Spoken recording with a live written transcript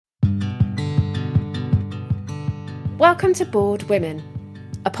Welcome to Bored Women,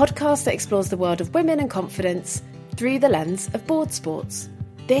 a podcast that explores the world of women and confidence through the lens of board sports.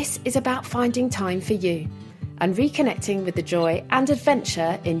 This is about finding time for you and reconnecting with the joy and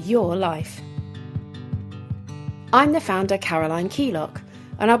adventure in your life. I'm the founder, Caroline Keylock,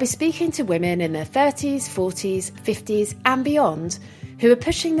 and I'll be speaking to women in their 30s, 40s, 50s and beyond who are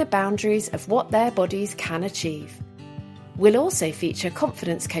pushing the boundaries of what their bodies can achieve. We'll also feature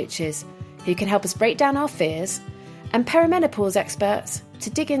confidence coaches who can help us break down our fears, and perimenopause experts to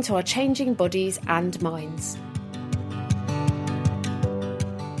dig into our changing bodies and minds.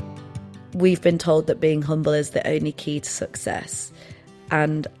 We've been told that being humble is the only key to success,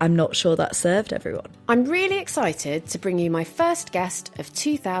 and I'm not sure that served everyone. I'm really excited to bring you my first guest of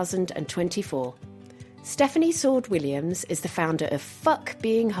 2024. Stefanie Sword-Williams is the founder of Fuck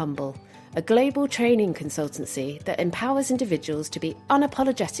Being Humble, a global training consultancy that empowers individuals to be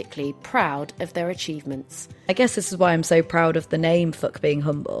unapologetically proud of their achievements. I guess this is why I'm so proud of the name Fuck Being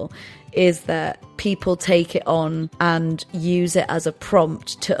Humble, is that people take it on and use it as a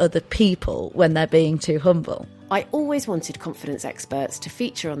prompt to other people when they're being too humble. I always wanted confidence experts to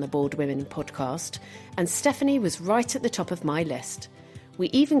feature on the Bored Women podcast, and Stefanie was right at the top of my list. We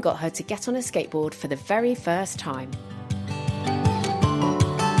even got her to get on a skateboard for the very first time.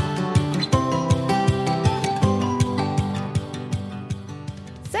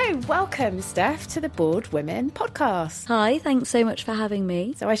 Welcome, Steph, to the Bored Women podcast. Hi, thanks so much for having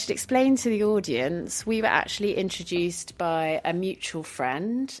me. So I should explain to the audience, we were actually introduced by a mutual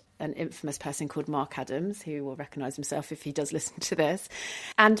friend, an infamous person called Mark Adams, who will recognise himself if he does listen to this.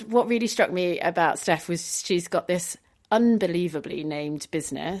 And what really struck me about Steph was she's got this unbelievably named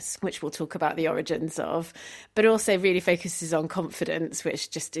business, which we'll talk about the origins of, but also really focuses on confidence, which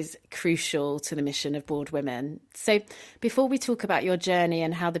just is crucial to the mission of Bored Women. So before we talk about your journey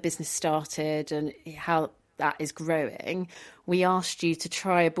and how the business started and how that is growing, we asked you to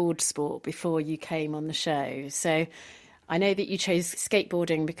try a board sport before you came on the show. So I know that you chose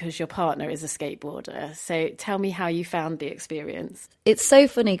skateboarding because your partner is a skateboarder. So tell me how you found the experience. It's so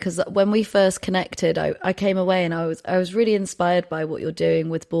funny because when we first connected, I came away and I was really inspired by what you're doing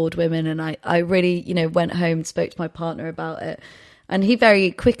with Bored Women. And I really, went home and spoke to my partner about it. And he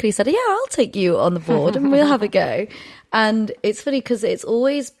very quickly said, yeah, I'll take you on the board and we'll have a go. And it's funny because it's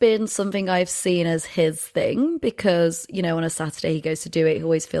always been something I've seen as his thing because, on a Saturday he goes to do it. He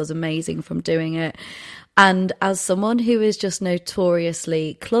always feels amazing from doing it. And as someone who is just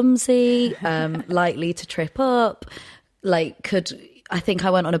notoriously clumsy, likely to trip up, I think I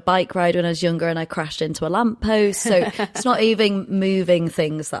went on a bike ride when I was younger and I crashed into a lamppost. So it's not even moving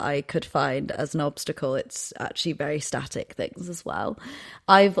things that I could find as an obstacle. It's actually very static things as well.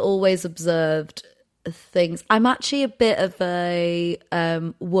 I've always observed things. I'm actually a bit of a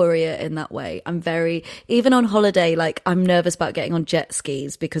worrier in that way. I'm very, even on holiday, I'm nervous about getting on jet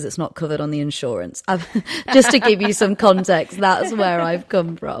skis because it's not covered on the insurance. Just to give you some context, that's where I've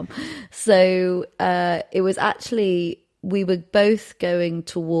come from. So it was actually, we were both going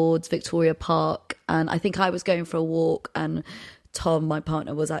towards Victoria Park and I think I was going for a walk and Tom, my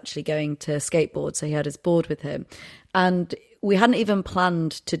partner, was actually going to skateboard. So he had his board with him and we hadn't even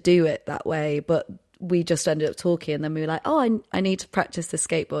planned to do it that way, but we just ended up talking and then we were like, oh, I need to practice the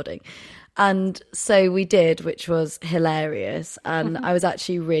skateboarding. And so we did, which was hilarious. And I was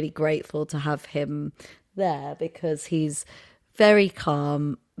actually really grateful to have him there because he's very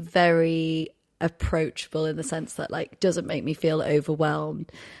calm, very approachable in the sense that doesn't make me feel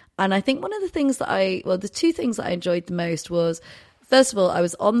overwhelmed. And I think one of the things that the two things that I enjoyed the most was, first of all, I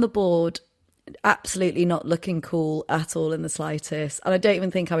was on the board absolutely not looking cool at all in the slightest, and I don't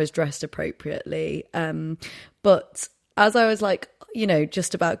even think I was dressed appropriately, but as I was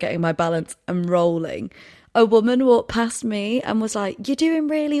just about getting my balance and rolling, a woman walked past me and was like, you're doing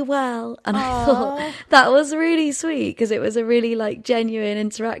really well. And I thought that was really sweet because it was a really genuine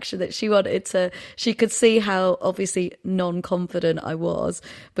interaction that she could see how obviously non-confident I was,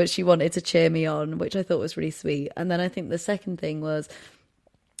 but she wanted to cheer me on, which I thought was really sweet. And then I think the second thing was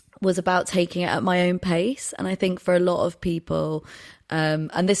about taking it at my own pace. And I think for a lot of people,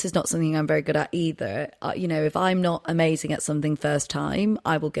 and this is not something I'm very good at either, if I'm not amazing at something first time,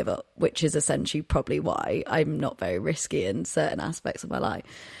 I will give up, which is essentially probably why I'm not very risky in certain aspects of my life.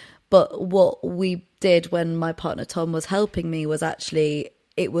 But what we did when my partner Tom was helping me was actually,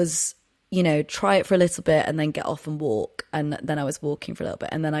 it was you know, try it for a little bit and then get off and walk. And then I was walking for a little bit.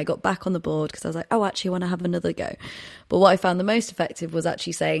 And then I got back on the board because I was like, oh, actually, I want to have another go. But what I found the most effective was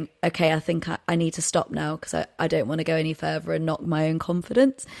actually saying, okay, I think I need to stop now because I don't want to go any further and knock my own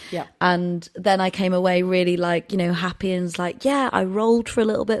confidence. Yeah. And then I came away really like, you know, happy and was like, yeah, I rolled for a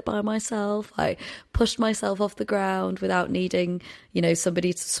little bit by myself. I pushed myself off the ground without needing, you know,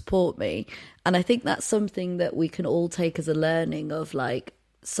 somebody to support me. And I think that's something that we can all take as a learning of, like,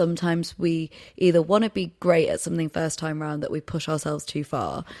 sometimes we either want to be great at something first time round that we push ourselves too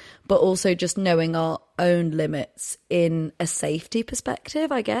far, but also just knowing our own limits in a safety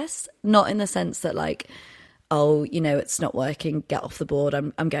perspective, I guess. Not in the sense that, like, oh, you know, it's not working, get off the board,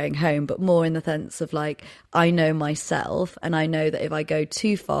 I'm going home, but more in the sense of, like, I know myself and I know that if I go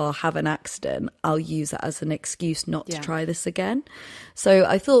too far, have an accident, I'll use that as an excuse not to try this again. So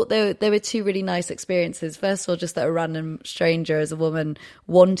I thought there were two really nice experiences. First of all, just that a random stranger as a woman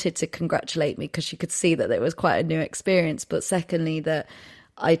wanted to congratulate me because she could see that it was quite a new experience. But secondly, that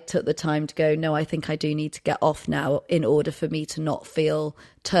I took the time to go, no, I think I do need to get off now in order for me to not feel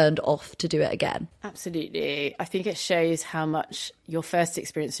turned off to do it again. Absolutely. I think it shows how much your first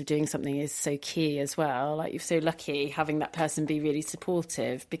experience of doing something is so key as well. Like, you're so lucky having that person be really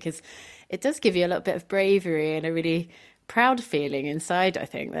supportive, because it does give you a little bit of bravery and a really proud feeling inside, I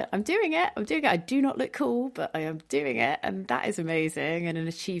think, that I'm doing it. I do not look cool, but I am doing it. And that is amazing and an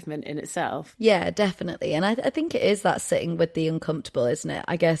achievement in itself. Yeah, definitely. And I think it is that sitting with the uncomfortable, isn't it?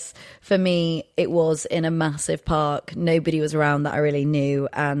 I guess for me, it was in a massive park. Nobody was around that I really knew.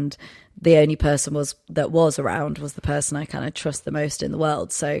 And the only person that was around was the person I kind of trust the most in the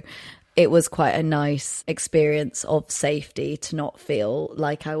world. So it was quite a nice experience of safety to not feel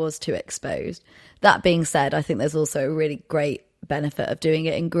like I was too exposed. That being said, I think there's also a really great benefit of doing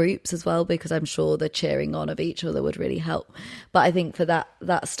it in groups as well, because I'm sure the cheering on of each other would really help. But I think for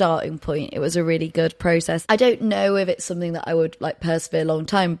that starting point, it was a really good process. I don't know if it's something that I would like persevere a long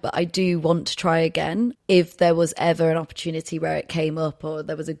time, but I do want to try again. If there was ever an opportunity where it came up or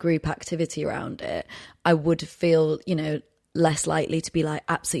there was a group activity around it, I would feel, you know, less likely to be like,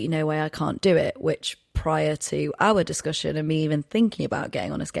 absolutely no way, I can't do it, which prior to our discussion and me even thinking about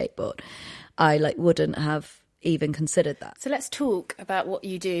getting on a skateboard, I wouldn't have even considered that. So let's talk about what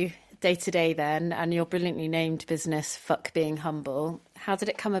you do day to day then, and your brilliantly named business, Fuck Being Humble. How did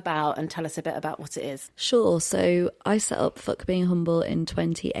it come about, and tell us a bit about what it is? Sure. So I set up Fuck Being Humble in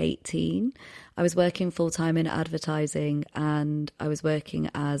 2018. I was working full-time in advertising, and I was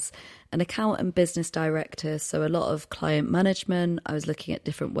working as an account and business director. So a lot of client management. I was looking at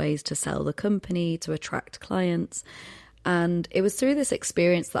different ways to sell the company, to attract clients. And it was through this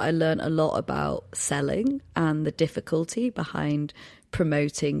experience that I learned a lot about selling and the difficulty behind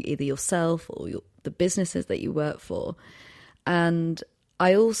promoting either yourself or the businesses that you work for. And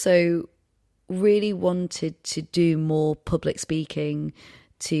I also really wanted to do more public speaking,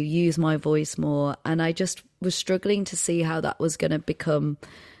 to use my voice more. And I just was struggling to see how that was going to become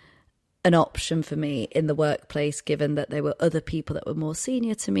an option for me in the workplace, given that there were other people that were more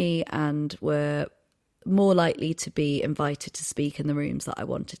senior to me and were more likely to be invited to speak in the rooms that I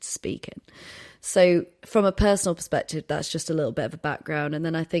wanted to speak in. So from a personal perspective, that's just a little bit of a background. And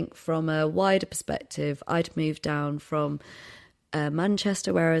then I think from a wider perspective, I'd moved down from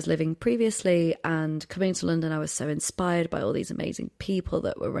Manchester, where I was living previously, and coming to London, I was so inspired by all these amazing people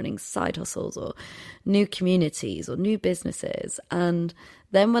that were running side hustles or new communities or new businesses. And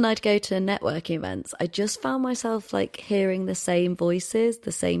then when I'd go to networking events, I just found myself like hearing the same voices,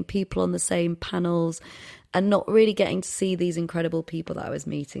 the same people on the same panels, and not really getting to see these incredible people that I was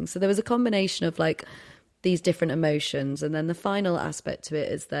meeting. So there was a combination of like these different emotions. And then the final aspect to it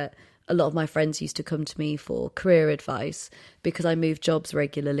is that a lot of my friends used to come to me for career advice because I moved jobs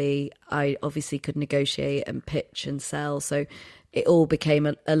regularly. I obviously could negotiate and pitch and sell. So it all became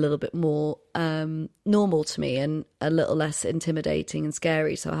a little bit more normal to me and a little less intimidating and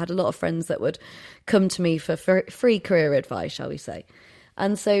scary. So I had a lot of friends that would come to me for free career advice, shall we say.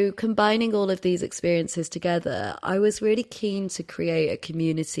 And so combining all of these experiences together, I was really keen to create a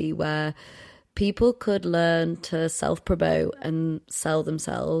community where people could learn to self-promote and sell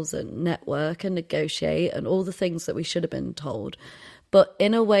themselves and network and negotiate and all the things that we should have been told, but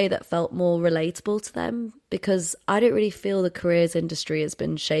in a way that felt more relatable to them, because I don't really feel the careers industry has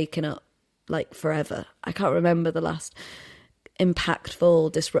been shaken up like forever. I can't remember the last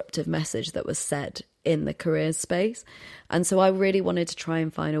impactful, disruptive message that was said in the careers space. And so I really wanted to try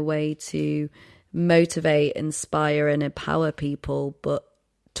and find a way to motivate, inspire and empower people, but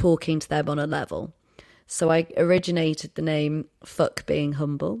talking to them on a level. So I originated the name Fuck Being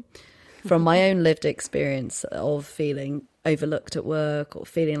Humble from my own lived experience of feeling overlooked at work or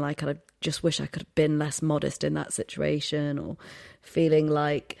feeling like I'd just wish I could have been less modest in that situation, or feeling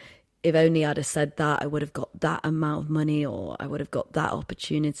like if only I'd have said that, I would have got that amount of money, or I would have got that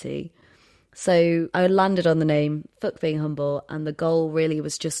opportunity. So I landed on the name Fuck Being Humble, and the goal really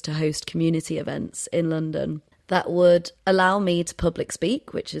was just to host community events in London that would allow me to public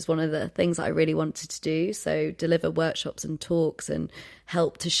speak, which is one of the things that I really wanted to do. So deliver workshops and talks and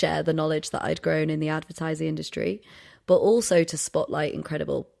help to share the knowledge that I'd grown in the advertising industry, but also to spotlight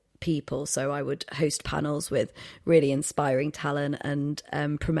incredible people. So I would host panels with really inspiring talent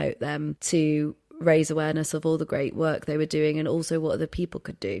and promote them to raise awareness of all the great work they were doing and also what other people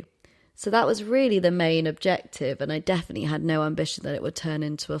could do. So that was really the main objective, and I definitely had no ambition that it would turn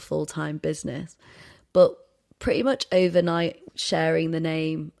into a full-time business. But pretty much overnight, sharing the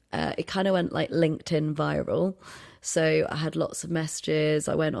name, it kind of went like LinkedIn viral. So I had lots of messages.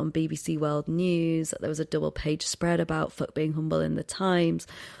 I went on BBC World News. There was a double-page spread about Fuck Being Humble in the Times.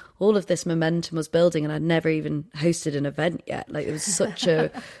 All of this momentum was building, and I'd never even hosted an event yet. Like, it was such a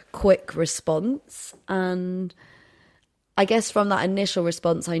quick response. And I guess from that initial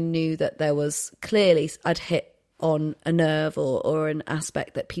response, I knew that there was clearly, I'd hit on a nerve or an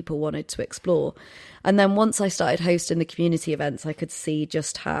aspect that people wanted to explore. And then once I started hosting the community events, I could see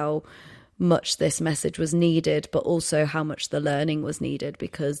just how much this message was needed, but also how much the learning was needed,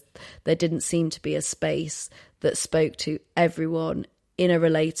 because there didn't seem to be a space that spoke to everyone in a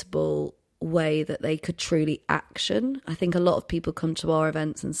relatable way that they could truly action. I think a lot of people come to our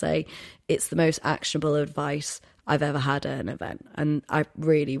events and say it's the most actionable advice I've ever had at an event. And I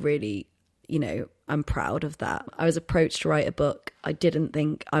really, really, I'm proud of that. I was approached to write a book. I didn't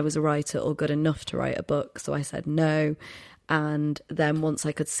think I was a writer or good enough to write a book, so I said no. And then once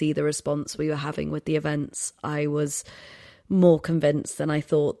I could see the response we were having with the events, I was more convinced than I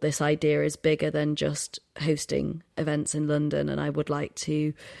thought this idea is bigger than just hosting events in London, and I would like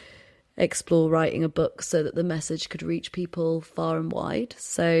to explore writing a book so that the message could reach people far and wide.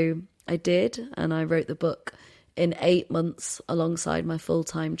 So I did, and I wrote the book in 8 months alongside my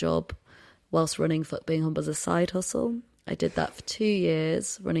full-time job whilst running Fuck Being Humble as a side hustle. I did that for 2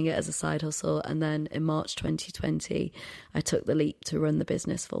 years, running it as a side hustle. And then in March 2020, I took the leap to run the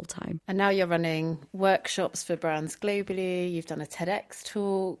business full time. And now you're running workshops for brands globally. You've done a TEDx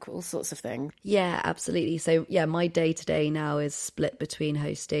talk, all sorts of things. Yeah, absolutely. So yeah, my day to day now is split between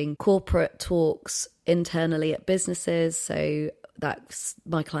hosting corporate talks internally at businesses. So that's,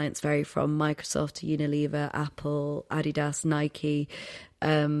 my clients vary from Microsoft to Unilever, Apple, Adidas, Nike,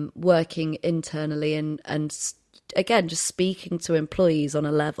 working internally and again, just speaking to employees on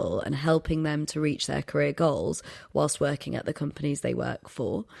a level and helping them to reach their career goals whilst working at the companies they work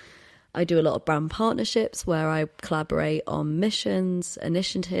for. I do a lot of brand partnerships where I collaborate on missions,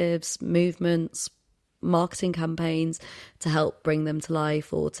 initiatives, movements, marketing campaigns to help bring them to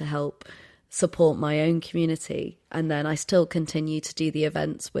life or to help support my own community. And then I still continue to do the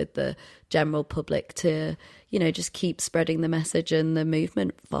events with the general public to, just keep spreading the message and the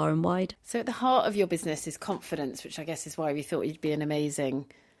movement far and wide. So at the heart of your business is confidence, which I guess is why we thought you'd be an amazing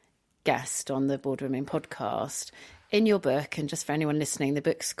guest on the Board Women podcast. In your book, and just for anyone listening, the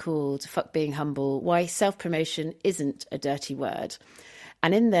book's called Fuck Being Humble, Why Self-Promotion Isn't a Dirty Word.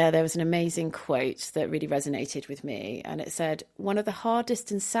 And in there was an amazing quote that really resonated with me. And it said, "One of the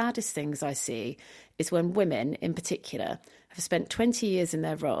hardest and saddest things I see is when women, in particular, have spent 20 years in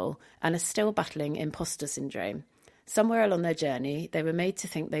their role and are still battling imposter syndrome. Somewhere along their journey, they were made to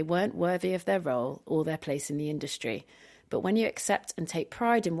think they weren't worthy of their role or their place in the industry. But when you accept and take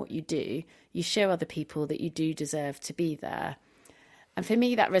pride in what you do, you show other people that you do deserve to be there." And for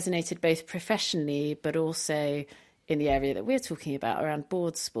me, that resonated both professionally, but also in the area that we're talking about around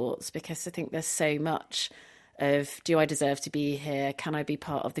board sports, because I think there's so much of, do I deserve to be here? Can I be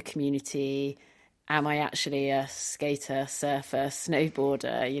part of the community? Am I actually a skater, surfer,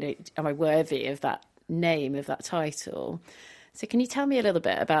 snowboarder? Am I worthy of that name, of that title? So can you tell me a little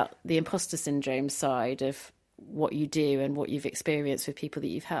bit about the imposter syndrome side of what you do and what you've experienced with people that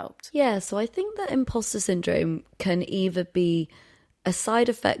you've helped? Yeah, so I think that imposter syndrome can either be a side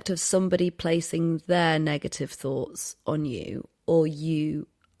effect of somebody placing their negative thoughts on you, or you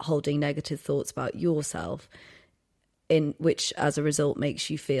holding negative thoughts about yourself, in which as a result makes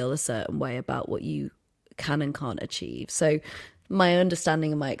you feel a certain way about what you can and can't achieve. So my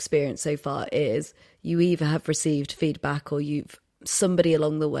understanding and my experience so far is you either have received feedback or somebody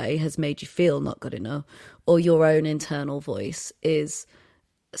along the way has made you feel not good enough, or your own internal voice is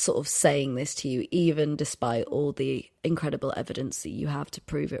sort of saying this to you, even despite all the incredible evidence that you have to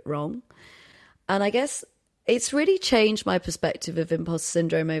prove it wrong. And I guess it's really changed my perspective of imposter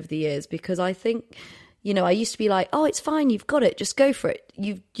syndrome over the years, because I think, You know, I used to be like, oh, it's fine, you've got it, just go for it.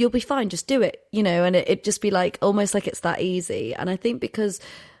 You'll be fine, just do it, you know, and it just be like, almost like it's that easy. And I think because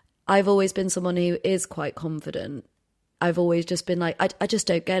I've always been someone who is quite confident, I've always just been like, I just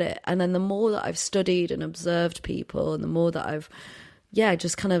don't get it. And then the more that I've studied and observed people, and the more that I've,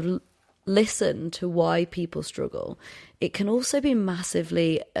 just kind of listened to why people struggle, it can also be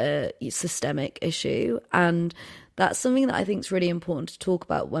massively a systemic issue. And that's something that I think is really important to talk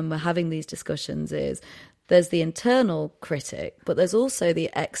about when we're having these discussions. Is there's the internal critic, but there's also the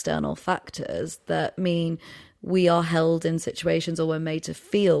external factors that mean we are held in situations, or we're made to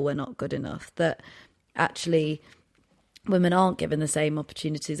feel we're not good enough, that actually women aren't given the same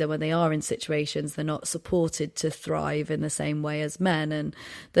opportunities, and when they are in situations, they're not supported to thrive in the same way as men. And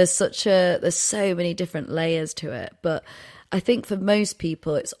there's so many different layers to it. But I think for most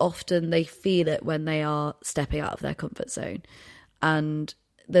people, it's often they feel it when they are stepping out of their comfort zone. And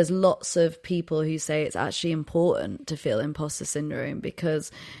there's lots of people who say it's actually important to feel imposter syndrome,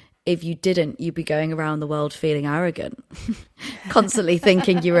 because if you didn't, you'd be going around the world feeling arrogant, constantly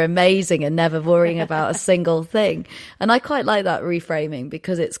thinking you were amazing and never worrying about a single thing. And I quite like that reframing,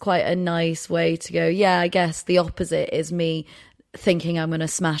 because it's quite a nice way to go, yeah, I guess the opposite is me thinking I'm going to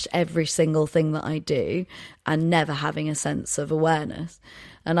smash every single thing that I do and never having a sense of awareness.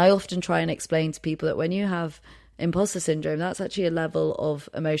 And I often try and explain to people that when you have imposter syndrome, that's actually a level of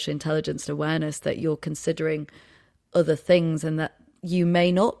emotional intelligence and awareness that you're considering other things, and that you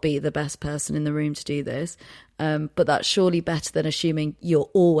may not be the best person in the room to do this, but that's surely better than assuming you're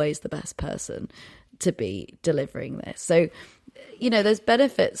always the best person to be delivering this. So, you know, there's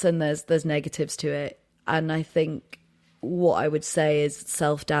benefits and there's negatives to it. And I think what I would say is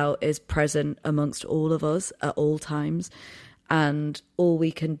self-doubt is present amongst all of us at all times. And all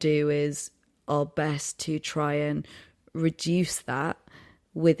we can do is our best to try and reduce that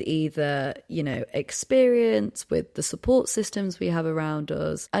with either, you know, experience, with the support systems we have around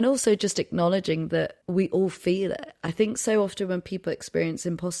us, and also just acknowledging that we all feel it. I think so often when people experience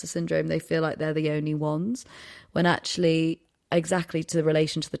imposter syndrome, they feel like they're the only ones, when actually, exactly to the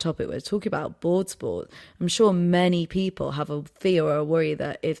relation to the topic we're talking about, board sport, I'm sure many people have a fear or a worry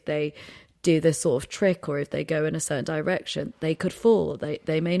that if they do this sort of trick, or if they go in a certain direction, they could fall.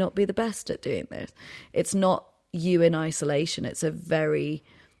 They may not be the best at doing this. It's not you in isolation. It's a very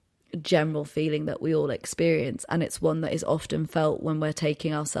general feeling that we all experience, and it's one that is often felt when we're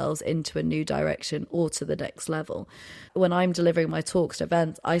taking ourselves into a new direction or to the next level. When I'm delivering my talks at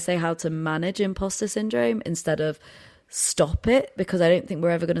events, I say how to manage imposter syndrome instead of stop it, because I don't think we're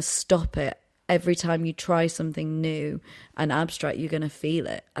ever going to stop it. Every time you try something new and abstract, you're going to feel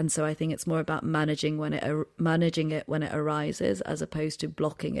it. And so I think it's more about managing it when it arises, as opposed to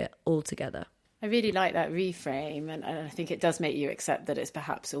blocking it altogether. I really like that reframe, and I think it does make you accept that it's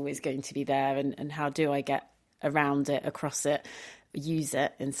perhaps always going to be there, and how do I get around it, across it, use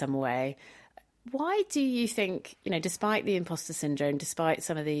it in some way. Why do you think, you know, despite the imposter syndrome, despite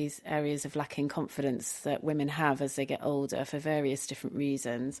some of these areas of lacking confidence that women have as they get older for various different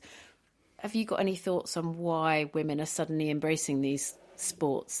reasons, have you got any thoughts on why women are suddenly embracing these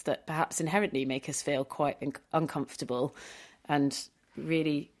sports that perhaps inherently make us feel quite uncomfortable and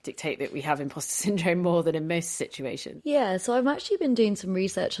really dictate that we have imposter syndrome more than in most situations? Yeah, so I've actually been doing some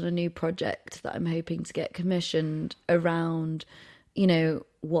research on a new project that I'm hoping to get commissioned around, you know,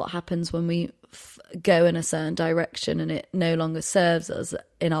 what happens when we go in a certain direction and it no longer serves us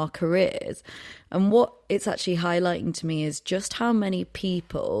in our careers. And what it's actually highlighting to me is just how many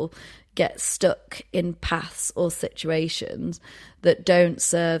people get stuck in paths or situations that don't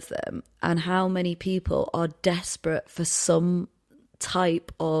serve them, and how many people are desperate for some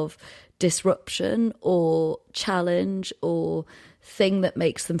type of disruption or challenge or thing that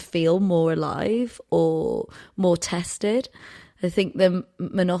makes them feel more alive or more tested. I think the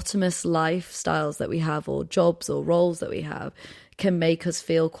monotonous lifestyles that we have, or jobs or roles that we have, can make us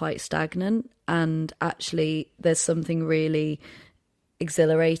feel quite stagnant. And actually, there's something really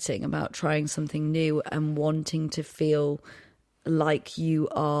exhilarating about trying something new and wanting to feel like you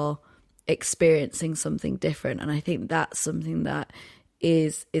are experiencing something different. And I think that's something that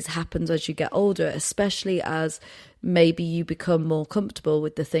is happens as you get older, especially as maybe you become more comfortable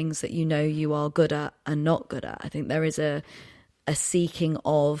with the things that you know you are good at and not good at. I think there is a seeking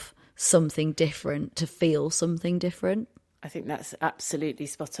of something different to feel something different. I think that's absolutely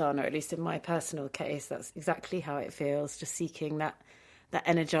spot on, or at least in my personal case, that's exactly how it feels, just seeking that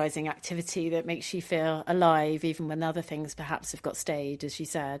energising activity that makes you feel alive, even when other things perhaps have got stayed, as you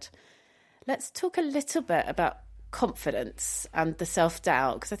said. Let's talk a little bit about confidence and the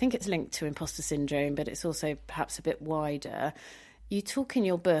self-doubt, because I think it's linked to imposter syndrome, but it's also perhaps a bit wider. You talk in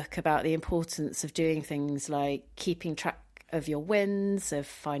your book about the importance of doing things like keeping track of your wins, of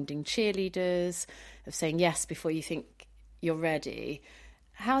finding cheerleaders, of saying yes before you think you're ready.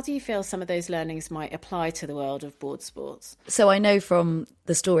 How do you feel some of those learnings might apply to the world of board sports? So I know from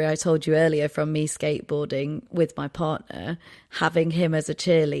the story I told you earlier from me skateboarding with my partner, having him as a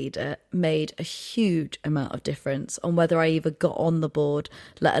cheerleader made a huge amount of difference on whether I even got on the board,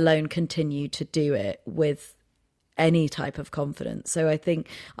 let alone continue to do it with any type of confidence. So I think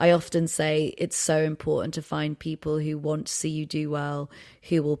I often say it's so important to find people who want to see you do well,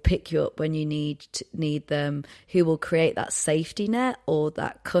 who will pick you up when you need them, who will create that safety net or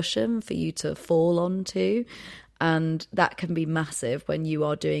that cushion for you to fall onto. And that can be massive when you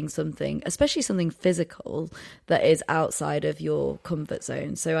are doing something, especially something physical, that is outside of your comfort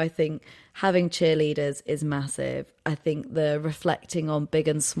zone. So I think having cheerleaders is massive. I think the reflecting on big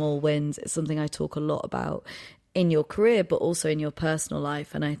and small wins is something I talk a lot about in your career, but also in your personal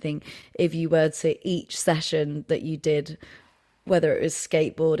life. And I think if you were to each session that you did, whether it was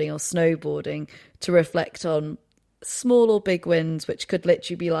skateboarding or snowboarding, to reflect on small or big wins, which could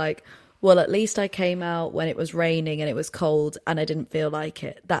literally be like, well, at least I came out when it was raining and it was cold and I didn't feel like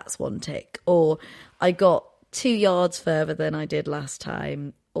it. That's one tick. Or I got 2 yards further than I did last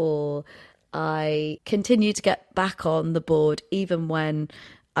time. Or I continued to get back on the board even when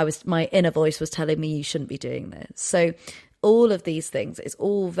my inner voice was telling me you shouldn't be doing this. So all of these things is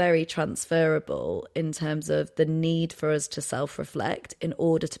all very transferable in terms of the need for us to self-reflect in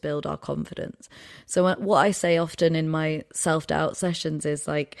order to build our confidence. So what I say often in my self-doubt sessions is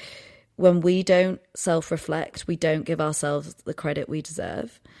like, when we don't self-reflect, we don't give ourselves the credit we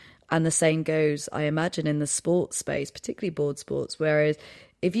deserve. And the same goes, I imagine, in the sports space, particularly board sports, whereas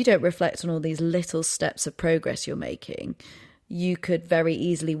if you don't reflect on all these little steps of progress you're making, you could very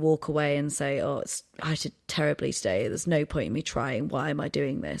easily walk away and say, I did terribly today. There's no point in me trying. Why am I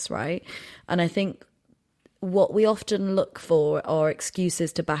doing this, right? And I think what we often look for are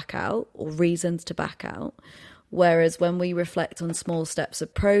excuses to back out or reasons to back out. Whereas when we reflect on small steps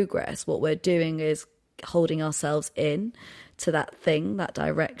of progress, what we're doing is holding ourselves in to that thing, that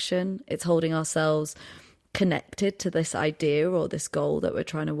direction. It's holding ourselves connected to this idea or this goal that we're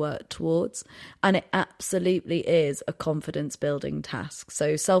trying to work towards. And it absolutely is a confidence building task.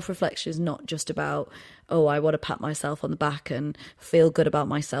 So self-reflection is not just about, I want to pat myself on the back and feel good about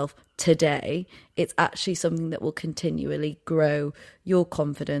myself today. It's actually something that will continually grow your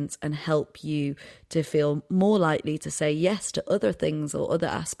confidence and help you to feel more likely to say yes to other things or other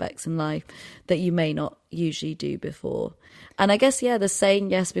aspects in life that you may not usually do before. And I guess, the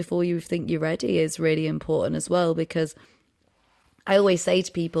saying yes before you think you're ready is really important as well, because I always say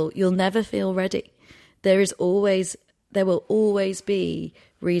to people, you'll never feel ready. There will always be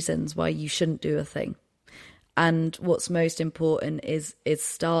reasons why you shouldn't do a thing. And what's most important is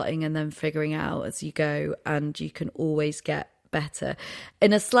starting and then figuring out as you go, and you can always get better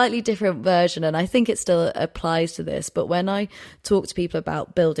in a slightly different version. And I think it still applies to this, but when I talk to people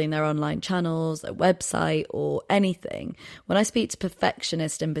about building their online channels, their website or anything, when I speak to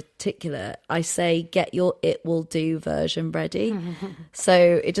perfectionists in particular, I say get your it will do version ready.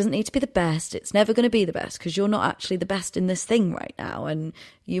 So it doesn't need to be the best. It's never going to be the best because you're not actually the best in this thing right now, and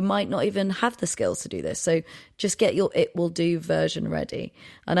you might not even have the skills to do this. So just get your it will do version ready.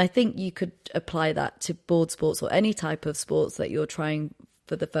 And I think you could apply that to board sports or any type of sports that you're trying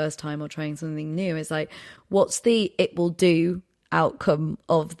for the first time or trying something new. It's like, what's the it will do outcome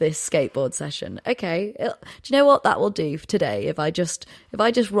of this skateboard session? Okay, do you know what that will do today? If I just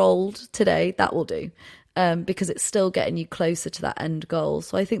rolled today, that will do. Because it's still getting you closer to that end goal.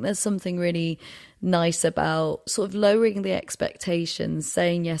 So I think there's something really nice about sort of lowering the expectations,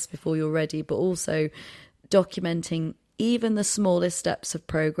 saying yes before you're ready, but also documenting even the smallest steps of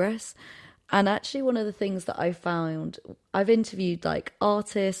progress. And actually one of the things that I found, I've interviewed like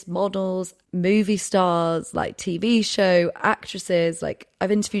artists, models, movie stars, like TV show actresses, like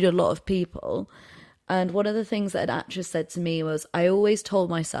I've interviewed a lot of people. And one of the things that an actress said to me was, I always told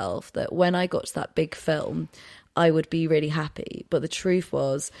myself that when I got to that big film, I would be really happy. But the truth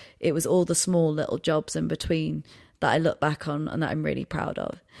was, it was all the small little jobs in between that I look back on and that I'm really proud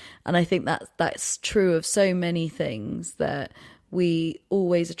of. And I think that's true of so many things, that we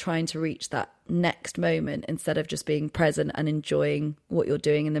always are trying to reach that next moment instead of just being present and enjoying what you're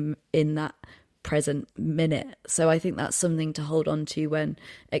doing in that present minute. So I think that's something to hold on to when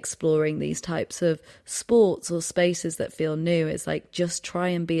exploring these types of sports or spaces that feel new. It's like, just try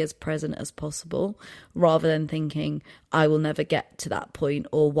and be as present as possible, rather than thinking I will never get to that point,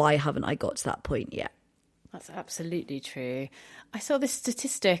 or why haven't I got to that point yet. That's absolutely true. I saw this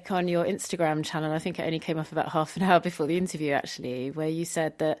statistic on your Instagram channel. I think it only came up about half an hour before the interview, actually, where you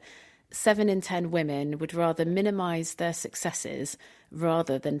said that 7 in 10 women would rather minimise their successes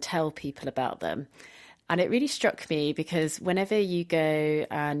rather than tell people about them. And it really struck me because whenever you go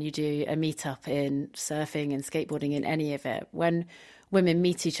and you do a meetup in surfing and skateboarding, in any of it, when women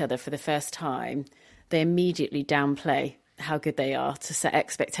meet each other for the first time, they immediately downplay how good they are to set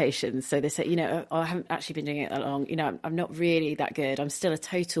expectations. So they say, you know, oh, I haven't actually been doing it that long. You know, I'm not really that good. I'm still a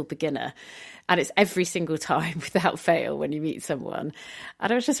total beginner. And it's every single time without fail when you meet someone.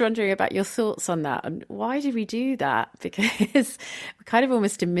 And I was just wondering about your thoughts on that. And why do we do that? Because we're kind of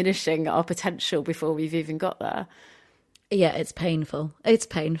almost diminishing our potential before we've even got there. Yeah, it's painful. It's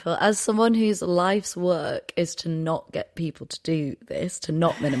painful. As someone whose life's work is to not get people to do this, to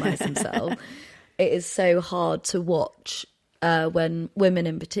not minimise themselves, it is so hard to watch when women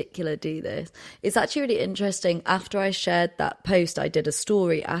in particular do this. It's actually really interesting. After I shared that post, I did a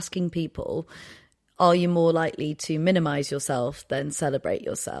story asking people, are you more likely to minimise yourself than celebrate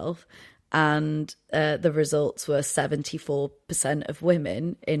yourself? And the results were 74% of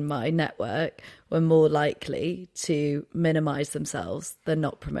women in my network were more likely to minimise themselves than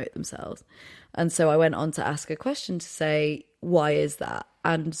not promote themselves. And so I went on to ask a question to say, why is that?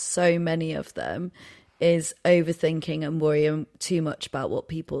 And so many of them is overthinking and worrying too much about what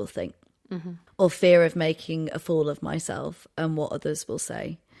people will think, or fear of making a fool of myself and what others will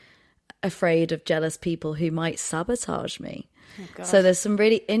say, afraid of jealous people who might sabotage me. Oh, so there's some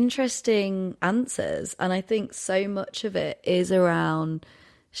really interesting answers. And I think so much of it is around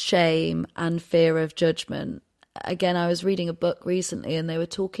shame and fear of judgment. Again, I was reading a book recently and they were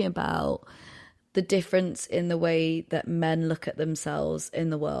talking about the difference in the way that men look at themselves in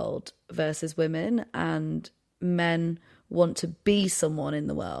the world versus women, and men want to be someone in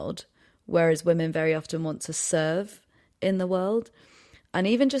the world, whereas women very often want to serve in the world. And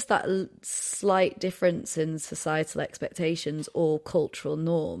even just that slight difference in societal expectations or cultural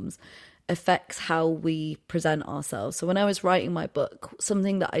norms affects how we present ourselves. So when I was writing my book,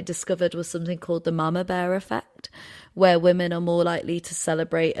 something that I discovered was something called the mama bear effect, where women are more likely to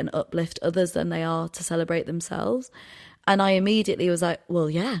celebrate and uplift others than they are to celebrate themselves. And I immediately was like, well,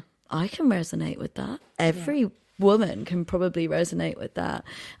 yeah, I can resonate with that. Every woman can probably resonate with that.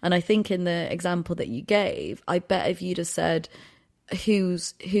 And I think in the example that you gave, I bet if you'd have said,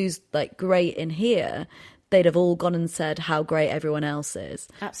 who's like great in here, they'd have all gone and said how great everyone else is.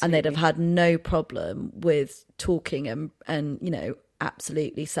 Absolutely. And they'd have had no problem with talking and you know,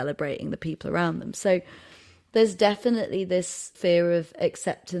 absolutely celebrating the people around them. So there's definitely this fear of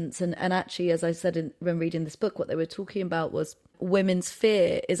acceptance. And actually, as I said when reading this book, what they were talking about was women's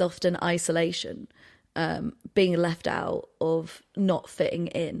fear is often isolation, being left out, of not fitting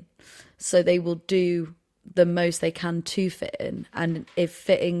in. So they will do the most they can to fit in. And if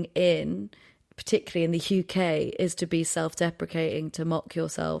fitting in, particularly in the UK, is to be self-deprecating, to mock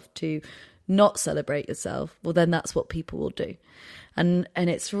yourself, to not celebrate yourself, well, then that's what people will do. And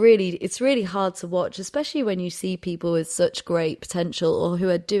it's really hard to watch, especially when you see people with such great potential or who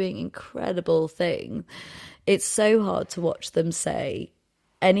are doing incredible things. It's so hard to watch them say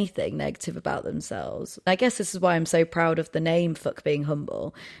anything negative about themselves. I guess this is why I'm so proud of the name Fuck Being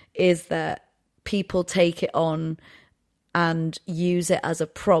Humble, is that people take it on and use it as a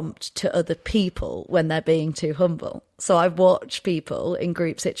prompt to other people when they're being too humble. So I've watched people in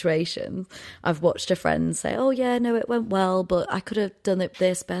group situations. I've watched a friend say, oh yeah, no, it went well, but I could have done it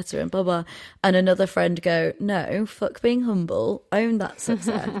this better and blah, blah. And another friend go, no, fuck being humble, own that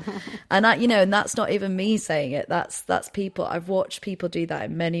success. And and that's not even me saying it. That's people. I've watched people do that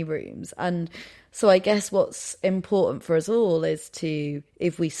in many rooms. And so I guess what's important for us all is to,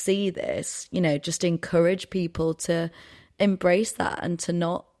 if we see this, just encourage people to embrace that and to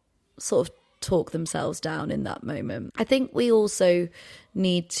not sort of talk themselves down in that moment. I think we also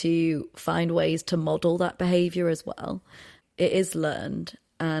need to find ways to model that behaviour as well. It is learned.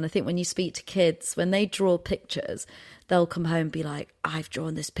 And I think when you speak to kids, when they draw pictures, they'll come home and be like, I've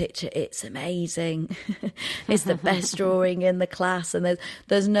drawn this picture, it's amazing. It's the best drawing in the class. And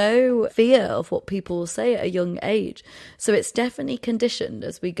there's no fear of what people will say at a young age. So it's definitely conditioned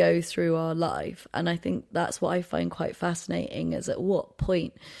as we go through our life. And I think that's what I find quite fascinating, is at what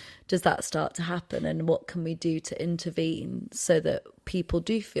point does that start to happen, and what can we do to intervene so that people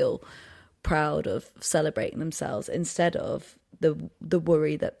do feel proud of celebrating themselves instead of the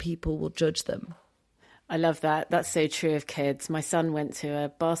worry that people will judge them. I love that. That's so true of kids. My son went to a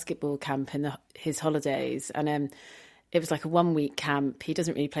basketball camp in his holidays, and it was like a 1-week camp. He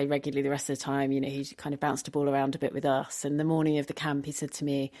doesn't really play regularly the rest of the time. He kind of bounced a ball around a bit with us. And the morning of the camp, he said to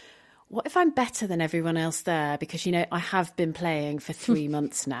me, what if I'm better than everyone else there? Because, I have been playing for 3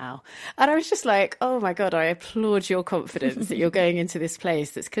 months now. And I was just like, oh my God, I applaud your confidence that you're going into this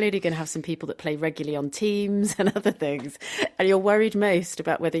place that's clearly going to have some people that play regularly on teams and other things. And you're worried most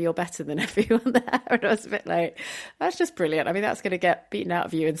about whether you're better than everyone there. And I was a bit like, that's just brilliant. I mean, that's going to get beaten out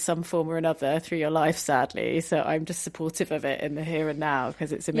of you in some form or another through your life, sadly. So I'm just supportive of it in the here and now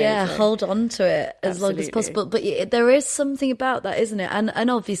because it's amazing. Yeah, hold on to it as long as possible. But there is something about that, isn't it?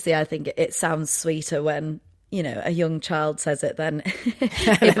 And obviously I think it sounds sweeter when, a young child says it than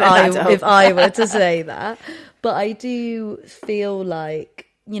if I were to say that. But I do feel like,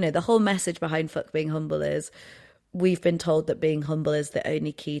 the whole message behind Fuck Being Humble is we've been told that being humble is the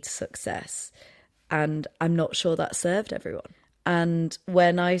only key to success. And I'm not sure that served everyone. And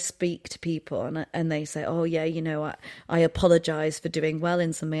when I speak to people and they say, oh, yeah, I apologise for doing well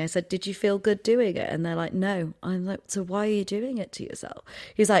in something. I said, did you feel good doing it? And they're like, no. I'm like, so why are you doing it to yourself?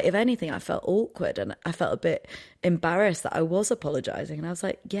 He's like, if anything, I felt awkward and I felt a bit embarrassed that I was apologising. And I was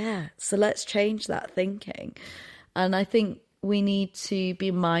like, yeah, so let's change that thinking. And I think we need to be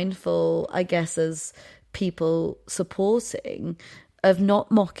mindful, I guess, as people supporting, of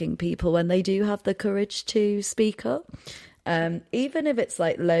not mocking people when they do have the courage to speak up. Even if it's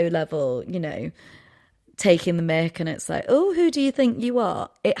like low level, taking the mick and it's like, oh, who do you think you are?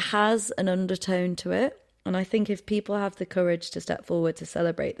 It has an undertone to it. And I think if people have the courage to step forward to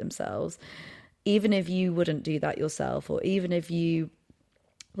celebrate themselves, even if you wouldn't do that yourself, or even if you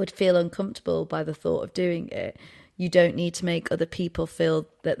would feel uncomfortable by the thought of doing it, you don't need to make other people feel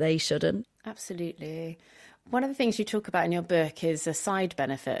that they shouldn't. Absolutely. One of the things you talk about in your book is a side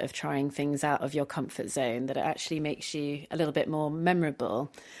benefit of trying things out of your comfort zone, that it actually makes you a little bit more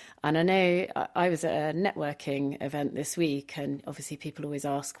memorable. And I know I was at a networking event this week, and obviously people always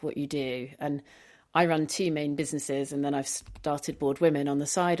ask what you do. And I run 2 main businesses, and then I've started Board Women on the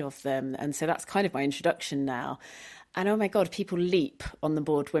side of them. And so that's kind of my introduction now. And oh my God, people leap on the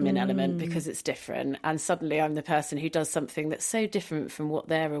Board Women element because it's different. And suddenly I'm the person who does something that's so different from what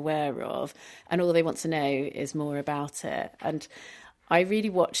they're aware of. And all they want to know is more about it. And I really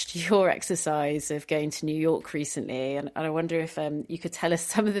watched your exercise of going to New York recently. And I wonder if you could tell us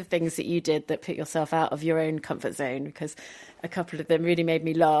some of the things that you did that put yourself out of your own comfort zone, because a couple of them really made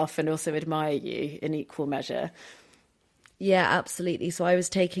me laugh and also admire you in equal measure. Yeah, absolutely. So I was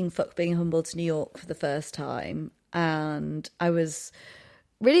taking Fuck Being Humble to New York for the first time. And I was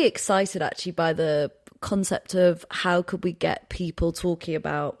really excited actually by the concept of how could we get people talking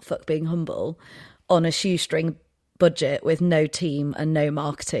about Fuck Being Humble on a shoestring budget with no team and no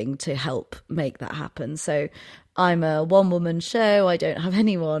marketing to help make that happen. So I'm a one-woman show. I don't have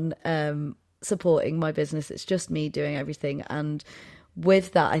anyone supporting my business. It's just me doing everything. And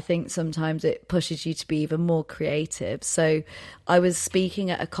with that, I think sometimes it pushes you to be even more creative. So I was speaking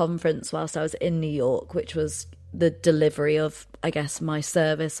at a conference whilst I was in New York, which was the delivery of, I guess, my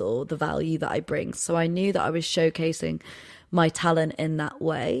service or the value that I bring. So I knew that I was showcasing my talent in that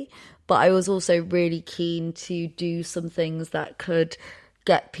way. But I was also really keen to do some things that could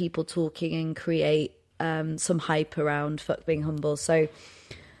get people talking and create some hype around Fuck Being Humble. So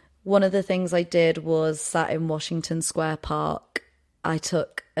one of the things I did was sat in Washington Square Park. I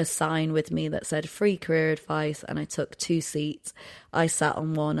took a sign with me that said free career advice, and I took 2 seats. I sat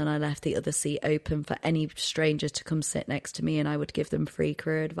on one and I left the other seat open for any stranger to come sit next to me, and I would give them free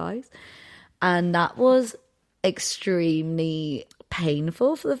career advice. And that was extremely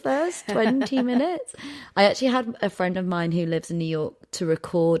painful for the first 20 minutes. I actually had a friend of mine who lives in New York to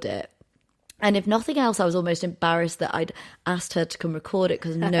record it. And if nothing else, I was almost embarrassed that I'd asked her to come record it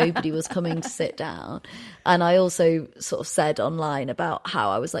because nobody was coming to sit down. And I also sort of said online about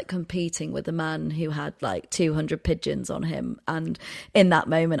how I was like competing with a man who had like 200 pigeons on him. And in that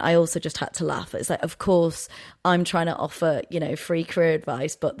moment, I also just had to laugh. It's like, of course, I'm trying to offer, free career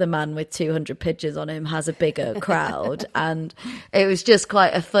advice, but the man with 200 pigeons on him has a bigger crowd. And it was just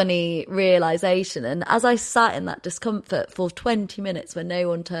quite a funny realization. And as I sat in that discomfort for 20 minutes when no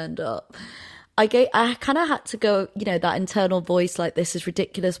one turned up, I kind of had to go, that internal voice, like, this is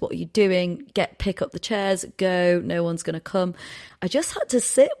ridiculous. What are you doing? Pick up the chairs, go. No one's going to come. I just had to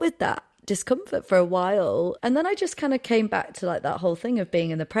sit with that discomfort for a while. And then I just kind of came back to like that whole thing of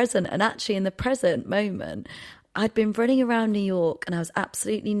being in the present. And actually in the present moment, I'd been running around New York and I was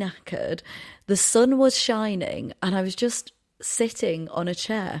absolutely knackered. The sun was shining and I was just sitting on a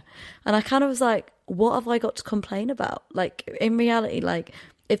chair. And I kind of was like, what have I got to complain about? Like, in reality, like,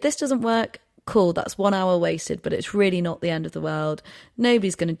 if this doesn't work, cool, that's 1 hour wasted, but it's really not the end of the world.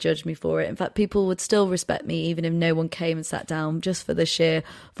 Nobody's going to judge me for it. In fact, people would still respect me even if no one came and sat down, just for the sheer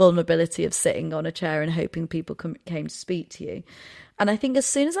vulnerability of sitting on a chair and hoping people came to speak to you. And I think as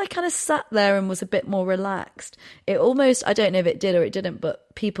soon as I kind of sat there and was a bit more relaxed, it almost, I don't know if it did or it didn't,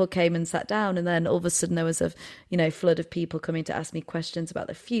 but people came and sat down, and then all of a sudden there was a, you know, flood of people coming to ask me questions about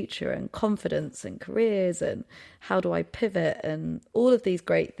the future and confidence and careers and how do I pivot and all of these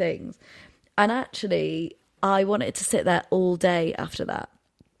great things. And actually, I wanted to sit there all day after that.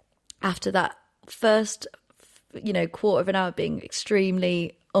 After that first, you know, quarter of an hour being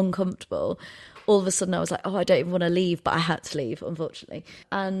extremely uncomfortable, all of a sudden I was like, oh, I don't even want to leave, but I had to leave, unfortunately.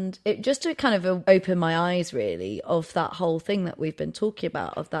 And it just to kind of open my eyes, really, of that whole thing that we've been talking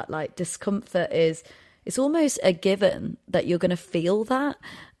about, of that, like, discomfort is, it's almost a given that you're going to feel that.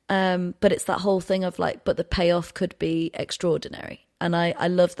 But it's that whole thing of like, but the payoff could be extraordinary. And I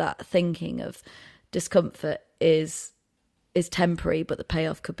love that thinking of discomfort is temporary, but the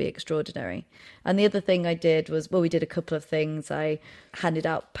payoff could be extraordinary. And the other thing I did was, well, we did a couple of things. I handed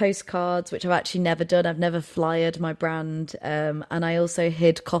out postcards, which I've actually never done. I've never flyered my brand. And I also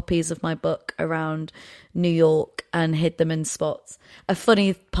hid copies of my book around New York and hid them in spots. A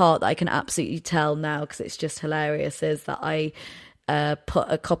funny part that I can absolutely tell now, because it's just hilarious, is that I put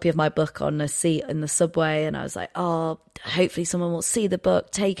a copy of my book on a seat in the subway, and I was like, oh, hopefully someone will see the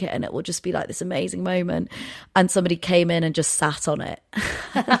book, take it, and it will just be like this amazing moment. And somebody came in and just sat on it.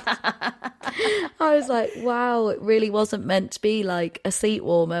 I was like, wow, it really wasn't meant to be like a seat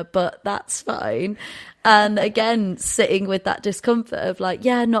warmer, but that's fine. And again, sitting with that discomfort of like,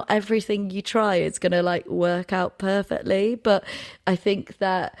 yeah, not everything you try is going to like work out perfectly. But I think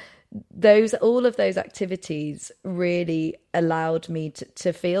that all of those activities really allowed me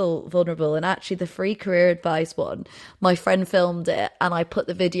to feel vulnerable. And actually the free career advice one, my friend filmed it and I put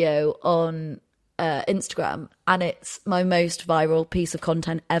the video on Instagram, and it's my most viral piece of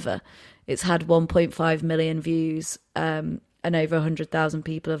content ever. It's had 1.5 million views, and over 100,000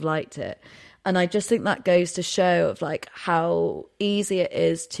 people have liked it. And I just think that goes to show of like how easy it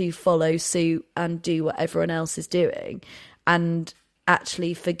is to follow suit and do what everyone else is doing, and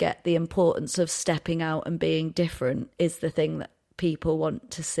actually forget the importance of stepping out and being different is the thing that people want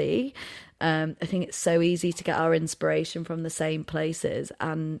to see. I think it's so easy to get our inspiration from the same places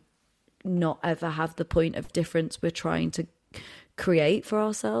and not ever have the point of difference we're trying to create for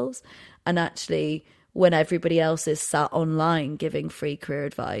ourselves. And actually, when everybody else is sat online giving free career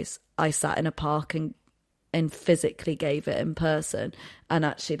advice, I sat in a park and physically gave it in person, and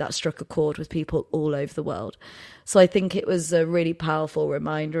actually that struck a chord with people all over the world. So I think it was a really powerful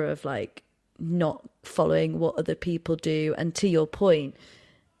reminder of like not following what other people do. And to your point,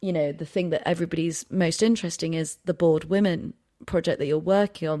 you know, the thing that everybody's most interesting is the Bored Women project that you're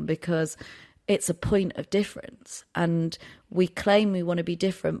working on, because it's a point of difference, and we claim we want to be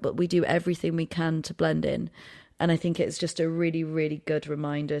different, but we do everything we can to blend in. And I think it's just a really, really good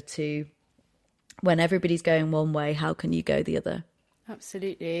reminder to, when everybody's going one way, how can you go the other?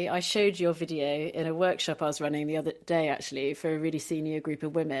 Absolutely. I showed your video in a workshop I was running the other day, actually, for a really senior group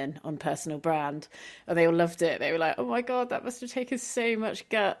of women on personal brand. And they all loved it. They were like, oh my God, that must have taken so much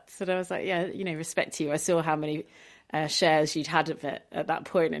guts. And I was like, yeah, you know, respect to you. I saw how many shares you'd had of it at that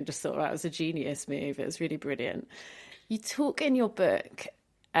point and just thought, wow, it was a genius move. It was really brilliant. You talk in your book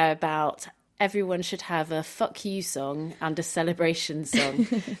about everyone should have a fuck you song and a celebration song.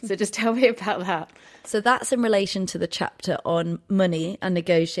 So just tell me about that. So that's in relation to the chapter on money and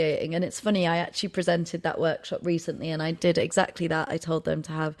negotiating. And it's funny, I actually presented that workshop recently and I did exactly that. I told them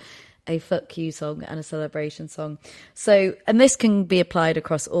to have a fuck you song and a celebration song. So, and this can be applied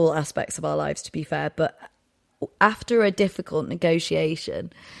across all aspects of our lives, to be fair. But after a difficult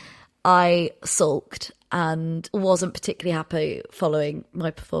negotiation, I sulked and wasn't particularly happy following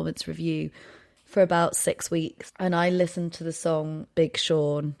my performance review for about 6 weeks. And I listened to the song Big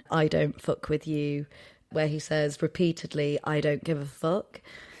Sean, I Don't Fuck With You, where he says repeatedly, I don't give a fuck.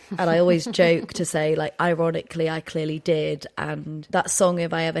 And I always joke to say, like, ironically, I clearly did. And that song,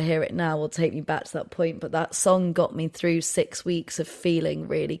 if I ever hear it now, will take me back to that point. But that song got me through 6 weeks of feeling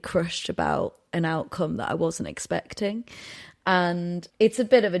really crushed about an outcome that I wasn't expecting. And it's a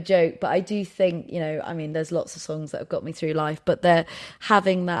bit of a joke, but I do think, you know, I mean, there's lots of songs that have got me through life, but they're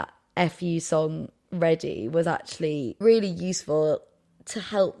having that FU song ready was actually really useful to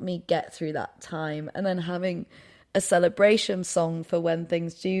help me get through that time. And then having a celebration song for when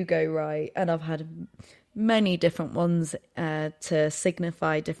things do go right. And I've had many different ones to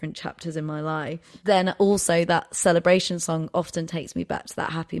signify different chapters in my life. Then also that celebration song often takes me back to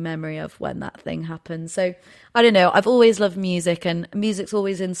that happy memory of when that thing happened. So I don't know, I've always loved music, and music's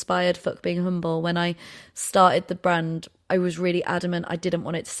always inspired Fuck Being Humble. When I started the brand, I was really adamant I didn't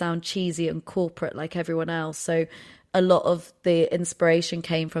want it to sound cheesy and corporate like everyone else. So a lot of the inspiration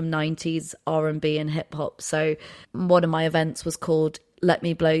came from 90s R&B and hip hop. So one of my events was called Let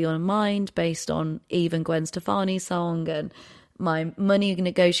Me Blow Your Mind, based on Eve and Gwen Stefani's song, and my money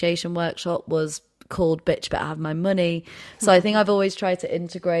negotiation workshop was called Bitch Better Have My Money. So I think I've always tried to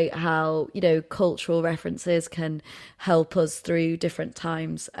integrate how, you know, cultural references can help us through different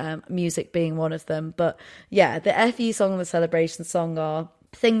times, music being one of them. But yeah, the FU song and the celebration song are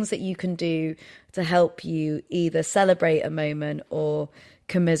things that you can do to help you either celebrate a moment or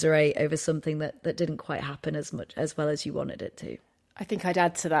commiserate over something that didn't quite happen as well as you wanted it to. I think I'd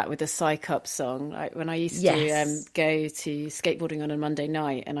add to that with the Psych Up song. Like when I used to go to skateboarding on a Monday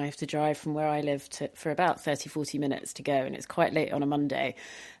night, and I have to drive from where I live for about 30, 40 minutes to go, and it's quite late on a Monday,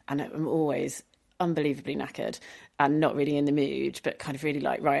 and I'm always unbelievably knackered and not really in the mood, but kind of really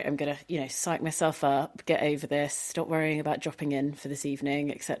like, right, I'm going to, you know, psych myself up, get over this, stop worrying about dropping in for this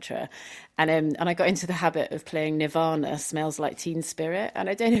evening, etc. And I got into the habit of playing Nirvana, Smells Like Teen Spirit, and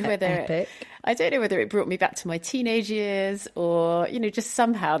I don't know whether it brought me back to my teenage years, or, you know, just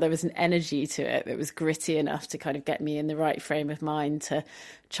somehow there was an energy to it that was gritty enough to kind of get me in the right frame of mind to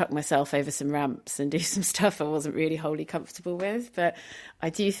chuck myself over some ramps and do some stuff I wasn't really wholly comfortable with. But I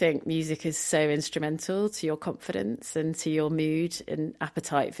do think music is so instrumental to your confidence and to your mood and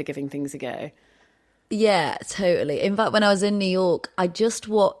appetite for giving things a go. Yeah, totally. In fact, when I was in New York, I just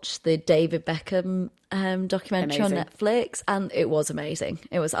watched the David Beckham documentary on Netflix, and it was amazing.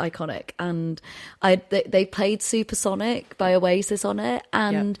 It was iconic. And they played Supersonic by Oasis on it,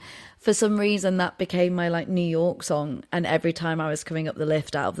 and for some reason that became my like New York song. And every time I was coming up the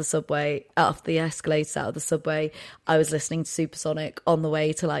lift out of the subway, out of the escalators, out of the subway, I was listening to Supersonic on the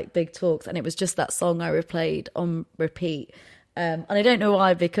way to like big talks, and it was just that song I replayed on repeat. And I don't know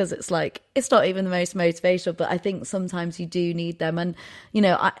why, because it's like, it's not even the most motivational, but I think sometimes you do need them. And, you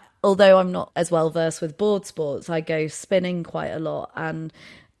know, although I'm not as well versed with board sports, I go spinning quite a lot. And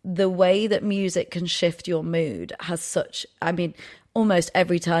the way that music can shift your mood has such, I mean, almost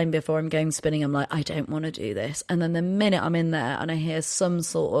every time before I'm going spinning, I'm like, I don't want to do this. And then the minute I'm in there and I hear some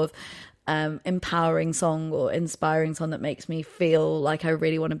sort of empowering song or inspiring song that makes me feel like I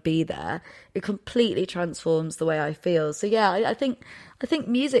really want to be there, it completely transforms the way I feel. So yeah, I think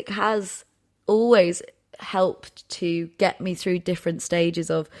music has always helped to get me through different stages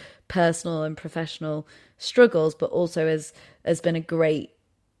of personal and professional struggles, but also has been a great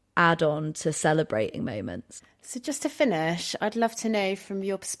add-on to celebrating moments. So just to finish, I'd love to know from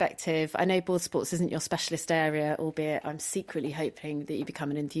your perspective, I know board sports isn't your specialist area, albeit I'm secretly hoping that you become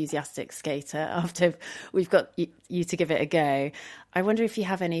an enthusiastic skater after we've got you to give it a go. I wonder if you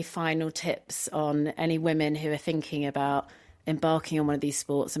have any final tips on any women who are thinking about embarking on one of these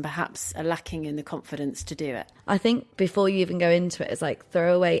sports and perhaps are lacking in the confidence to do it. I think before you even go into it, it's like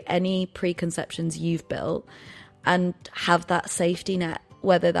throw away any preconceptions you've built and have that safety net,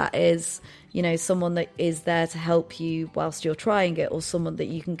 whether that is, you know, someone that is there to help you whilst you're trying it, or someone that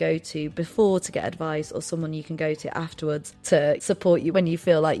you can go to before to get advice, or someone you can go to afterwards to support you when you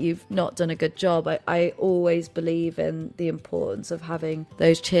feel like you've not done a good job. I always believe in the importance of having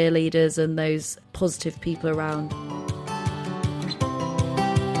those cheerleaders and those positive people around.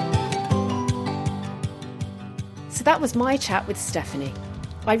 So that was my chat with Stefanie.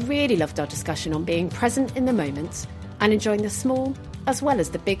 I really loved our discussion on being present in the moment and enjoying the small as well as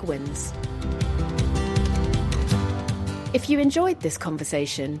the big wins. If you enjoyed this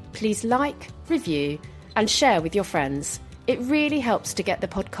conversation, please like, review, and share with your friends. It really helps to get the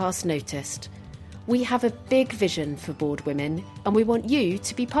podcast noticed. We have a big vision for Board Women, and we want you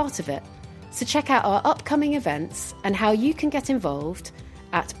to be part of it. So check out our upcoming events and how you can get involved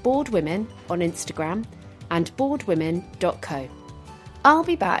at Board Women on Instagram and boardwomen.co. I'll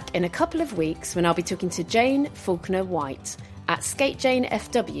be back in a couple of weeks when I'll be talking to Jane Faulkner-White at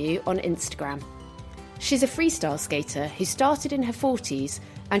SkateJaneFW on Instagram. She's a freestyle skater who started in her 40s,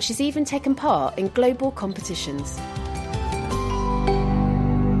 and she's even taken part in global competitions.